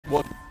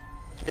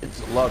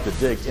love to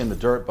dig in the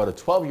dirt, but a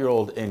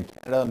 12-year-old in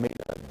Canada made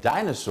a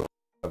dinosaur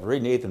discovery.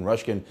 Nathan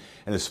Rushkin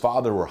and his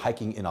father were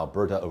hiking in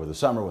Alberta over the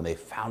summer when they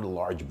found a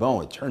large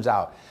bone. It turns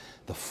out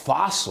the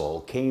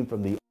fossil came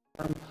from the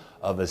arm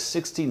of a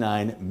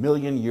 69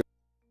 million year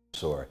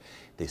dinosaur.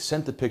 They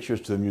sent the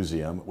pictures to the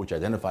museum, which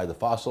identified the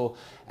fossil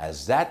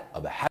as that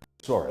of a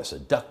Hadrosaurus, a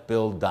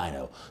duck-billed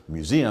dino. The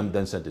museum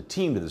then sent a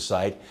team to the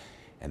site,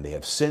 and they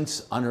have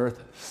since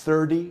unearthed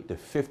 30 to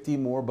 50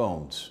 more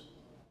bones.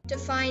 To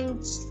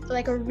find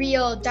like a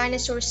real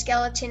dinosaur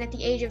skeleton at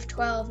the age of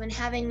 12 and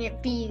having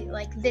it be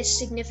like this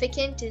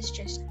significant is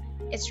just,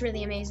 it's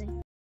really amazing.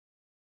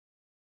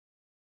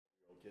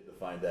 Kid to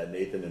find that.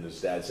 Nathan and his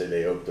dad say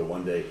they hope to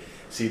one day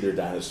see their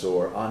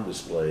dinosaur on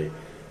display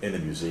in the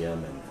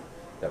museum, and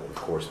that would of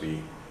course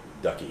be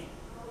Ducky.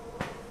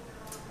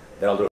 That'll do it.